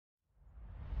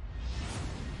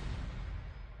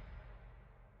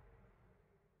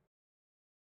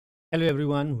Hello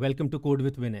everyone, welcome to Code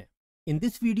with Vinay. In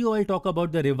this video, I'll talk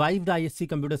about the revised ISC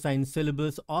Computer Science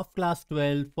syllabus of class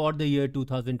 12 for the year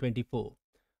 2024.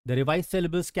 The revised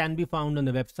syllabus can be found on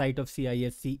the website of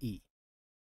CISCE.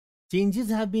 Changes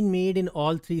have been made in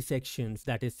all three sections,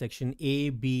 that is section A,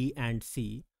 B and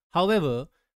C. However,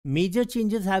 major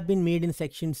changes have been made in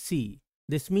section C.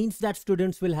 This means that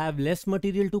students will have less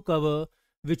material to cover,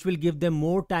 which will give them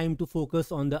more time to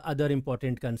focus on the other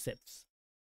important concepts.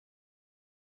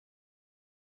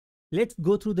 Let's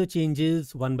go through the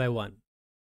changes one by one.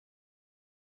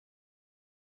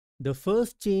 The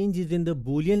first change is in the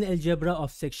Boolean algebra of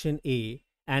section A,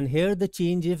 and here the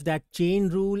change is that chain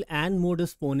rule and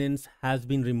modus ponens has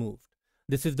been removed.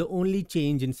 This is the only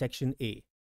change in section A.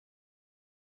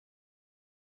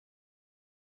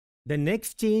 The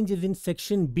next change is in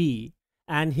section B,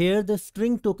 and here the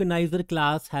string tokenizer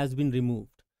class has been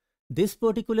removed. This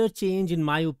particular change, in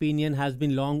my opinion, has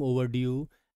been long overdue,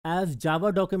 as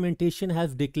Java documentation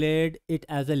has declared it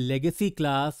as a legacy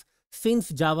class since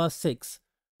Java 6.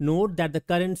 Note that the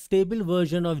current stable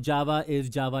version of Java is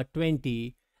Java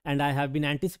 20, and I have been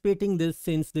anticipating this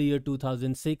since the year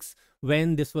 2006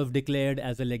 when this was declared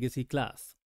as a legacy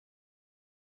class.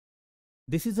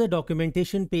 This is a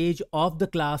documentation page of the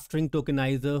class string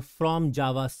tokenizer from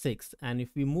Java 6, and if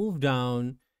we move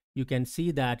down, you can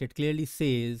see that it clearly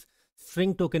says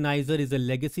string tokenizer is a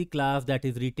legacy class that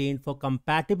is retained for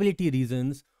compatibility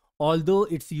reasons. Although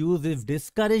its use is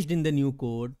discouraged in the new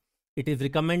code, it is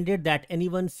recommended that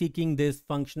anyone seeking this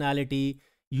functionality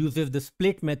uses the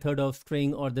split method of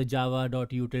string or the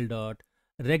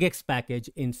java.util.regex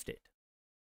package instead.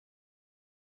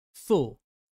 So,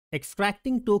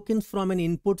 extracting tokens from an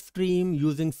input stream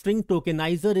using string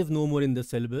tokenizer is no more in the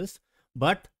syllabus,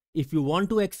 but if you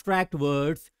want to extract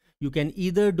words, you can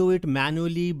either do it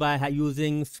manually by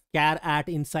using char at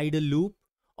inside a loop,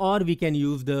 or we can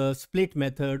use the split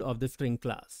method of the string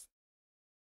class.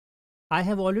 I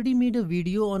have already made a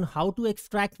video on how to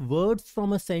extract words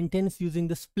from a sentence using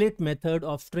the split method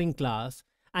of string class,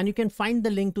 and you can find the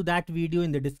link to that video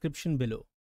in the description below.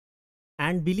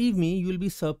 And believe me, you will be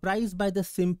surprised by the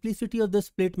simplicity of the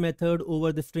split method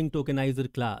over the string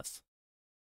tokenizer class.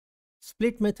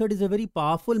 Split method is a very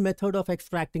powerful method of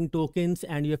extracting tokens,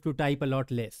 and you have to type a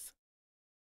lot less.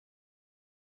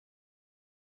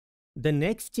 The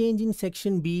next change in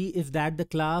section B is that the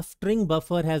class string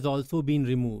buffer has also been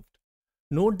removed.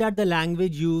 Note that the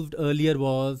language used earlier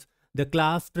was the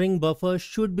class string buffer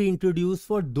should be introduced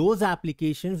for those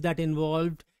applications that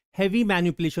involved heavy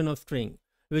manipulation of string,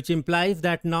 which implies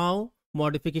that now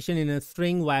modification in a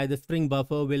string via the string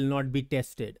buffer will not be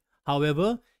tested.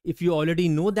 However, if you already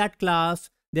know that class,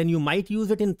 then you might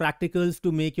use it in practicals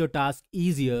to make your task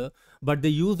easier, but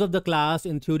the use of the class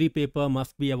in theory paper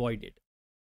must be avoided.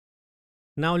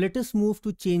 Now let us move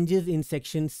to changes in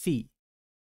section C.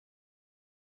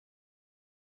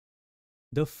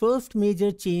 The first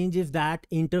major change is that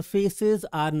interfaces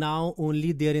are now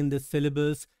only there in the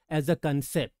syllabus as a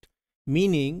concept,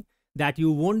 meaning that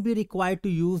you won't be required to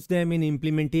use them in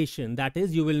implementation. That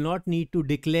is, you will not need to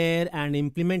declare and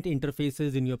implement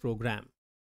interfaces in your program.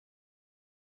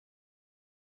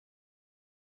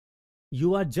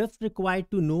 You are just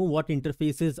required to know what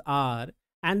interfaces are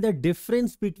and the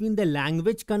difference between the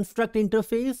language construct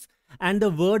interface and the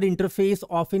word interface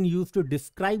often used to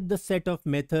describe the set of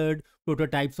method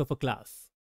prototypes of a class.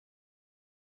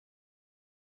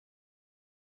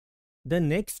 The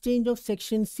next change of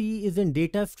section C is in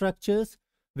data structures,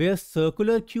 where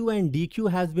circular queue and dequeue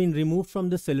has been removed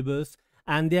from the syllabus,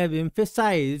 and they have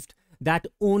emphasized that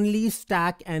only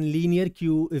stack and linear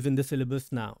queue is in the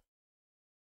syllabus now.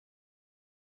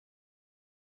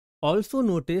 Also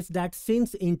notice that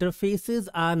since interfaces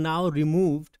are now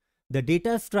removed, the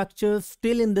data structures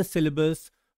still in the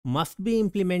syllabus must be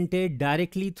implemented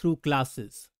directly through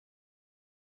classes,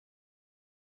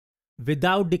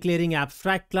 without declaring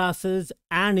abstract classes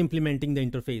and implementing the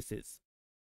interfaces.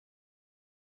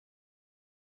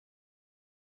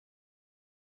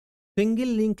 Single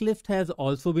linked list has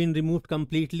also been removed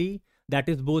completely, that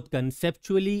is both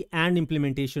conceptually and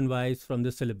implementation wise from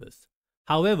the syllabus.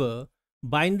 However,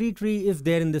 binary tree is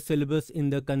there in the syllabus in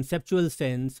the conceptual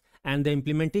sense, and the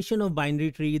implementation of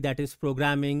binary tree, that is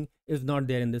programming, is not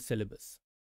there in the syllabus.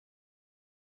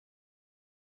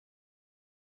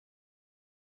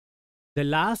 The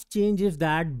last change is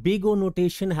that big O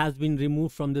notation has been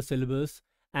removed from the syllabus,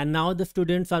 and now the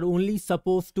students are only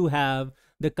supposed to have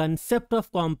the concept of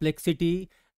complexity,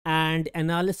 and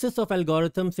analysis of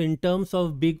algorithms in terms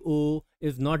of big O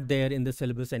is not there in the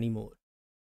syllabus anymore.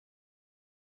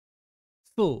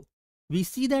 So, we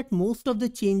see that most of the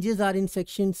changes are in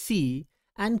section C,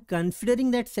 And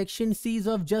considering that section C is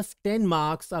of just 10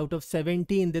 marks out of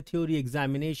 70 in the theory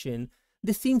examination,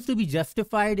 this seems to be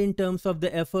justified in terms of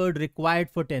the effort required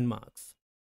for 10 marks.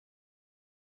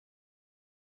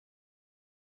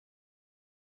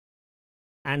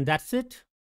 And that's it.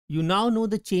 You now know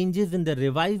the changes in the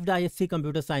revised ISC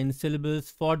Computer Science syllabus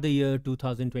for the year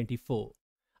 2024.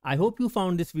 I hope you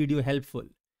found this video helpful.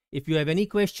 If you have any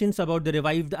questions about the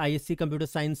revised ISC Computer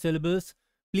Science syllabus,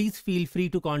 please feel free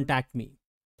to contact me.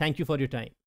 Thank you for your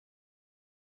time.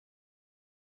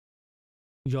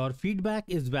 Your feedback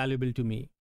is valuable to me.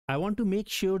 I want to make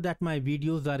sure that my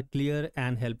videos are clear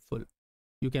and helpful.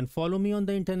 You can follow me on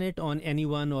the internet on any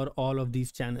one or all of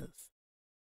these channels.